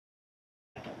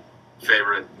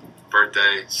favorite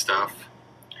birthday stuff.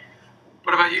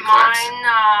 What about you, Clax? Mine,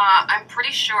 I'm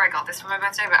pretty sure I got this for my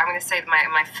birthday, but I'm going to say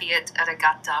my Fiat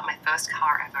Arigata, my first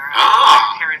car ever.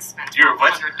 Ah! My parents spent Your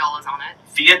what? $100 on it.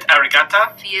 Fiat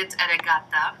Arigata? Fiat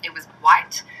Arigata. It was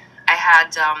white. I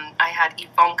had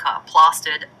Yvonne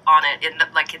plastered on it in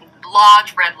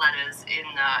large red letters in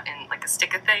like a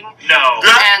sticker thing. No.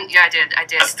 And yeah, I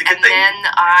did. A sticker and thing? then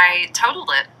I totaled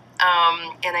it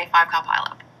in a 5-car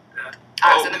pileup.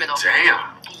 I was in the middle.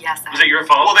 Damn. Yes. Was it your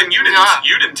fault? Well, then you didn't. No.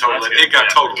 You didn't total That's it. It got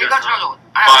good. totaled It got totaled.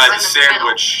 I by was the in the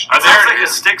middle. sandwich. Are there Sounds like a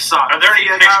stick song. Are there any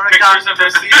pictures of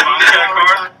this Ivanka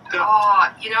car?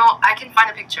 Oh, I can find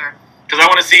a picture. Because I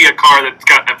want to see a car that's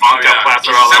got Ivanka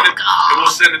plastered all over. We'll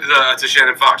send it to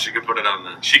Shannon Fox. She can put it on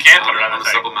the. She can put it on the the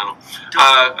thing. supplemental.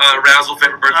 Razzle,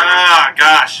 favorite birthday? Ah,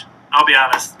 gosh. I'll be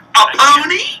honest. A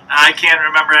pony? I can't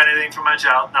remember anything from my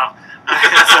child. No.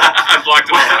 I blocked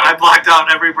it out. I blocked out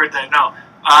every birthday. No.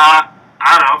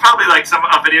 I don't know. Probably like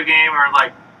a video game or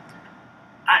like.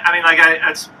 I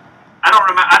don't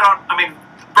remember. I mean,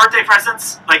 birthday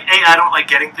presents. Like, I don't like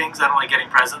getting things. I don't like getting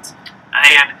presents.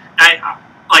 And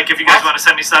like, if you guys want to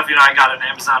send me stuff, I got an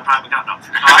Amazon Prime account. No.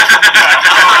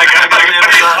 I got an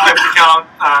Amazon account.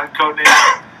 Code name.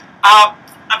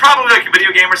 Probably like a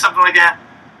video game or something like that.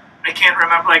 I can't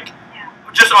remember. Like,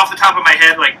 just off the top of my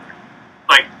head, like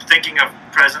thinking of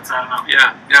presents. I don't know.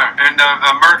 Yeah. And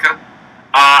Murica.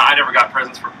 I never got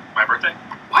presents for my birthday.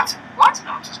 What?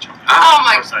 No, I'm just joking. Oh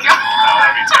my Of course I god. didn't. No,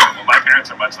 that'd be terrible. My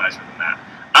parents are much nicer than that.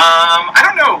 I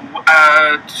don't know.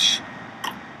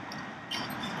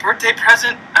 Birthday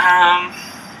present?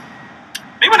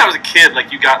 Maybe when I was a kid,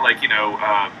 like you got like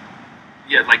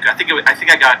yeah, like I think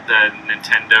I got the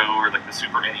Nintendo or like the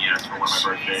Super NES for one of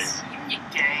my birthdays. You need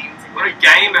games. What are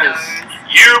gamers? Those.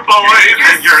 You believe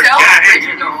in your You're so game?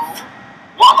 original.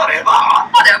 Whatever.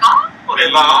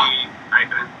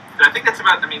 I think that's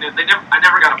about. I mean, I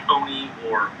never got a pony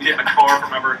or a car for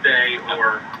my birthday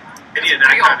or any of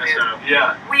that We all kind of did. stuff.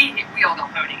 Yeah. We all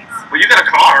got ponies. Well, you got a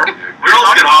car.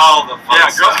 Girls get all the fun Yeah,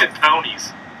 stuff. girls get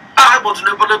ponies. I want to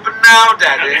loop now,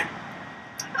 Daddy.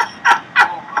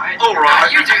 Alright. All right.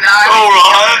 You do that. All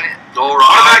right. All right.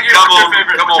 What about you? Come What's your on.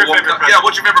 favorite- Come what's on. your favorite present? Yeah.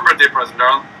 What's your favorite birthday present,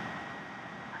 darling?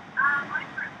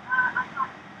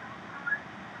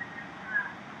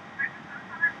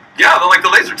 Yeah, like the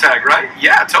laser tag, right?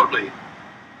 Yeah, totally.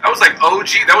 That was like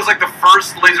OG. That was like the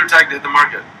first laser tag to hit the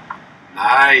market.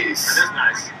 Nice. That is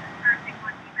nice.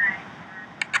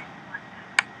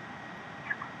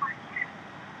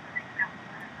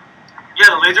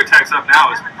 Yeah, the laser tag stuff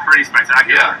now is pretty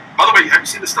spectacular. Yeah. By the way, have you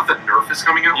seen the stuff that Nerf is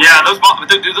coming out with? Yeah, those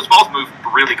balls move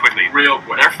really quickly. Real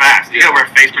quick. They're fast. You gotta wear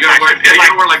face You gotta protection. wear- yeah, you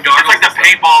gotta wear, like, It's like goggles the and stuff.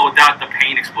 paintball without the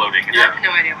paint exploding. It's, I have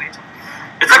no idea what you're talking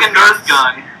about. it's like a Nerf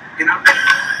gun. You know?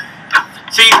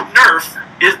 See, Nerf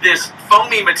is this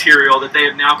foamy material that they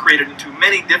have now created into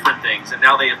many different things, and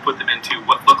now they have put them into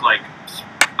what look like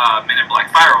Men in Black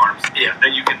firearms. Yeah.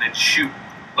 That you can then shoot.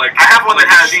 Like I have one like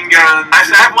that has machine guns. I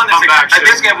have one that's pump action. I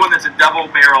basically have one that's a double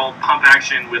barrel pump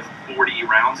action with 40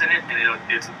 rounds in it, and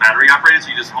it's battery operated,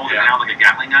 so you just hold it Yeah. down like a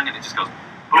Gatling gun, and it just goes.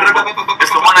 Boom, boom.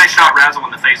 It's the one I shot Razzle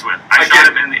in the face with. I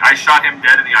shot him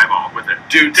dead in the eyeball with it.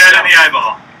 Dude, Dead in the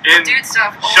eyeball. Dude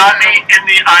stuff. Shot me in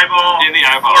the eyeball. In the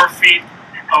eyeball. 4 feet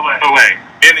away. Away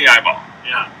in the eyeball.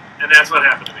 Yeah, and that's what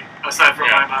happened to me. Aside from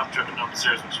Yeah. my mom tripping down the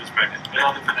stairs when she was pregnant. But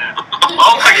other than that.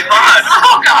 Oh my god!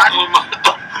 Oh god. Oh,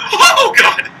 my. Oh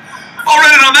God! All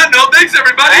right, and on that note, thanks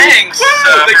everybody. Thanks Woo!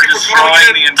 for Thank you for destroying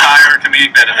calling the in. entire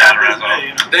comedic bit of that,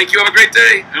 Razzle. Thank you. Have a great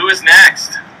day. Who is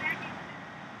next?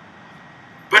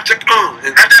 But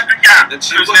and then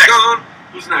she Who's was next? gone.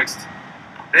 Who's next?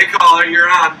 Hey caller, you're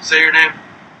on. Say your name.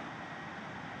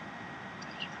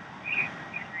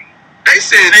 Hey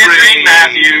Sandrine. Sandrine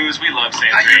Matthews. We love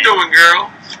Sandrine. How you doing,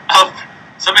 girl? Oh,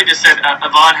 somebody just said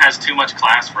Yvonne has too much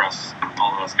class for us,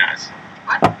 all of us guys.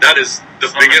 That is the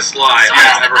Somebody- biggest lie Somebody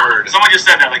I've said ever that? heard. Someone just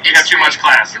said that, like, you have too much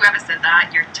class. Whoever said that,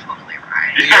 you're totally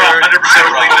right. You're 100%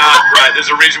 totally wrong. not right. There's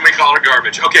a reason we call her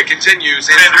garbage. Okay, continue.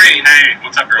 Sandrine, hey,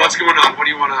 what's up, girl? What's going on? What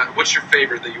do you want to? What's your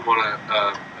favorite that you want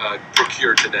to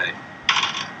procure today?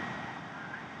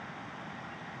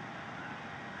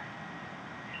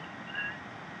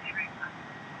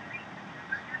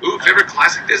 Ooh, favorite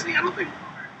classic Disney? I don't think.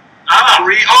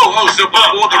 So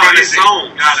before the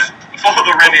Renaissance. Got it. Before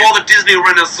the Renaissance. Before the Disney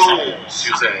Renaissance,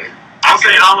 you say? I'll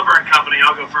say Oliver and Company.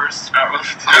 I'll go first.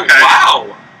 Oh, Okay.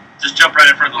 wow. Just jump right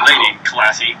in front of the lady,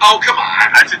 classy. Oh, come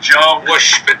on. That's a joke. We're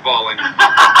spitballing.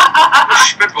 We're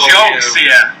spitballing. Jokes,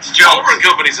 yeah. It's Oliver jokes. and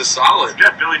Company's a solid.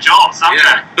 Good, Billy Joel. Something.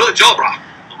 Yeah. Billy Joel, bro.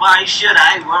 Why should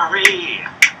I worry?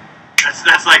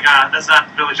 That's like that's not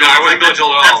Billy No, Joel. I wasn't Billy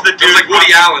Joel at all. That's the dude. It was like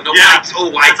Woody Allen. No, Yeah. lights. Oh,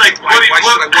 lights. It's like why Woody-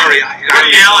 should I worry?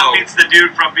 Woody Allen meets the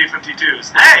dude from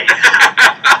B-52s. Hey.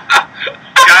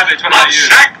 Garbage. What Love about you?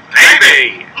 Shack,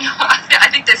 baby. I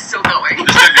think they're still going.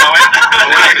 Still going?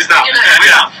 We're not gonna stop. You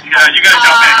know, Yeah, you gotta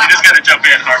jump in. You just gotta jump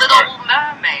in. Hardcore. Little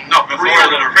Mermaid. No, Pretty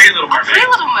Little Oh, Mermaid. Pretty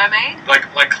Little Mermaid.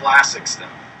 like classic stuff.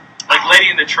 Like Lady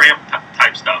and the Tramp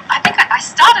type stuff. I think I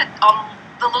started on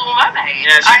The Little Mermaid.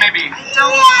 Yeah, she may be.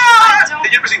 I don't.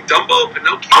 Did you ever see Dumbo,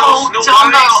 Pinocchio, Oh, Snow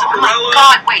Dumbo! White, Oh my Cinderella,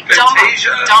 God! Wait, Fantasia?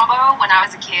 Dumbo. When I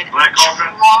was a kid, Black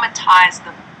Cauldron? traumatized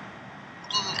the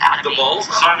out of The me. balls?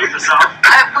 Song of the South.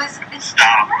 It's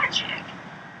Stop. tragic.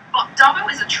 Well, Dumbo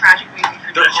is a tragic movie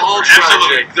for They're all children.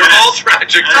 tragic. They're all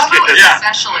tragic. Dumbo Yeah.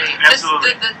 especially.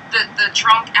 Absolutely. The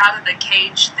drunk out of the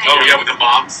cage thing. Oh yeah, with the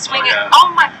mom. Swinging. Oh, yeah.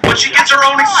 Oh my. But she gets her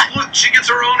own. God. She gets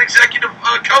her own executive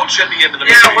coach at the end of the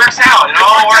movie. Yeah, it works out. It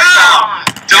all works out.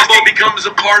 Dumbo becomes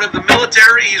a part of the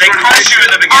military. He's They running crush you in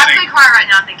the I'm beginning. gonna cry right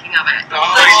now thinking of it. Oh.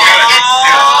 Legit, it's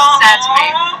so sad to me.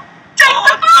 Take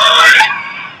the phone.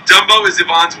 Dumbo is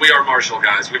Yvonne's We Are Marshall,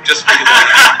 guys. We've just figured that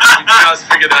out. We've just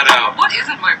figured that out. What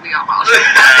isn't my We Are Marshall?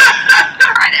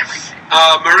 I write everything.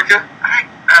 Murica?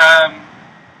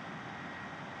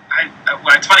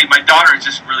 Well, it's funny. My daughter is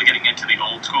just really getting into the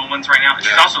old school ones right now. She's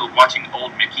Yeah. also watching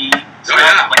old Mickey stuff,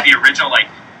 yeah. like the original, like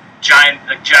giant,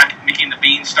 like Jack, Mickey and the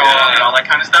Beanstalk, Yeah. and all that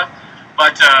kind of stuff.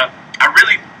 But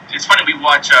it's funny. We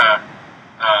watch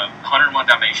 101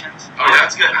 Dalmatians. Oh, yeah.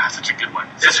 That's good. Such a good one.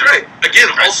 It's great. Again,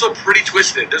 also pretty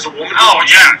twisted. There's a woman who Oh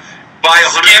wants yeah, to buy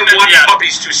Skin them, 101 yeah.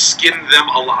 puppies to skin them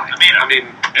alive. I mean,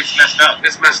 it's messed up.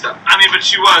 It's messed up. I mean, but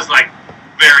she was like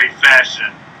very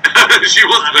fashion. She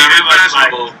was I mean, very it was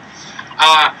fashionable.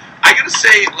 I gotta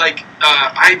say, like,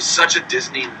 I'm such a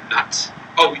Disney nut.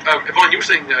 Oh, Yvonne, you were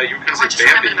saying you were gonna I say just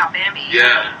Bambi. remembered about Bambi.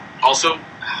 Yeah. Also,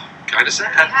 kind of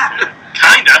sad. Yeah.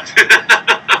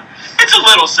 Kinda. It's a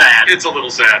little sad. It's a little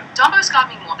sad. Dumbo's got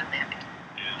me more than Bambi,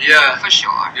 Yeah. for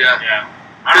sure. Yeah. Yeah.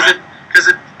 All right.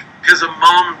 Because a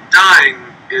mom dying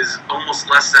is almost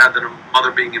less sad than a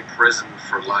mother being imprisoned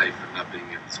for life and not being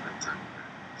able to spend time with her.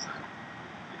 So,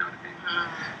 you know what I mean?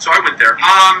 So I went there.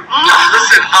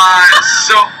 Listen,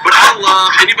 but I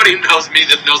love, anybody who knows me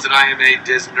that knows that I am a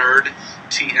Dis nerd,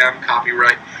 TM,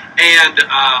 copyright, and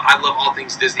I love all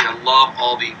things Disney. I love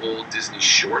all the old Disney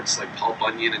shorts, like Paul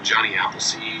Bunyan and Johnny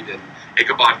Appleseed and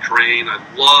Ichabod Crane. I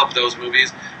love those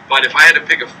movies. But if I had to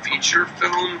pick a feature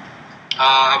film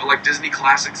of like Disney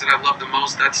classics that I love the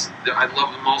most, I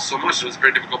love them all so much, so it's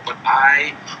very difficult. But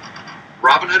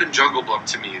Robin Hood and Jungle Book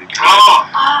to me. Which,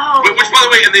 by the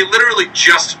way, and they literally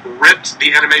just ripped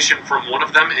the animation from one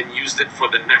of them and used it for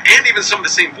the and even some of the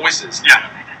same voices. Yeah.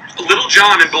 Little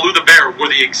John and Baloo the Bear were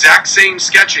the exact same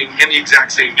sketching and the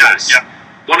exact same voice. Yeah.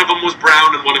 One of them was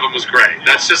brown and one of them was gray.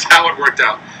 That's just how it worked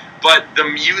out. But the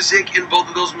music in both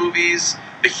of those movies,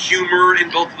 the humor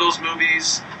in both of those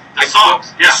movies, The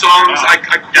songs. I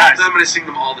quote Guys. them and I sing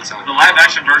them all the time. The live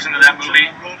action version of that movie.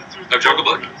 Of Jungle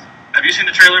Book? Have you seen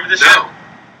the trailer for this No.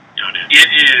 yet?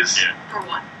 It is For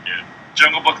what?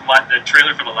 Jungle Book. The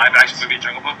trailer for the live action movie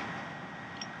Jungle Book.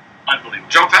 Unbelievable.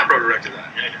 John Favreau directed that.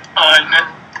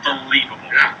 Unbelievable.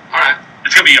 Yeah. All right.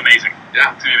 It's gonna be amazing.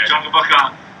 Yeah. It's gonna be amazing. Jungle Book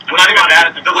on. I'm not even mad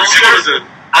at the Let's trailer. do it.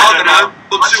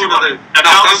 Let's do another. No,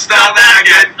 Don't stop that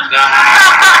again.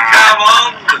 Come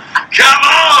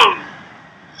on.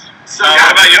 So,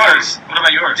 what about yours? What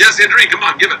about yours? Yes, Andrew, come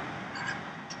on, give it.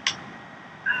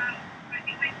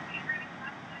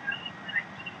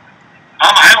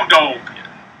 I'm my own dog.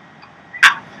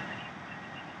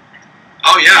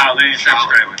 Oh yeah, Lady and the Tramp's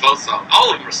solid. great. Both solid.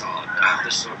 All of them are solid. Oh,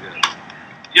 they're so good.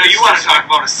 Yo, you want to talk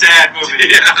about a sad movie?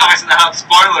 Yeah. Fox in the House.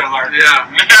 Spoiler alert. Yeah.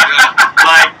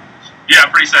 Like, Yeah,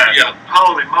 pretty sad. Yeah.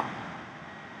 holy mo.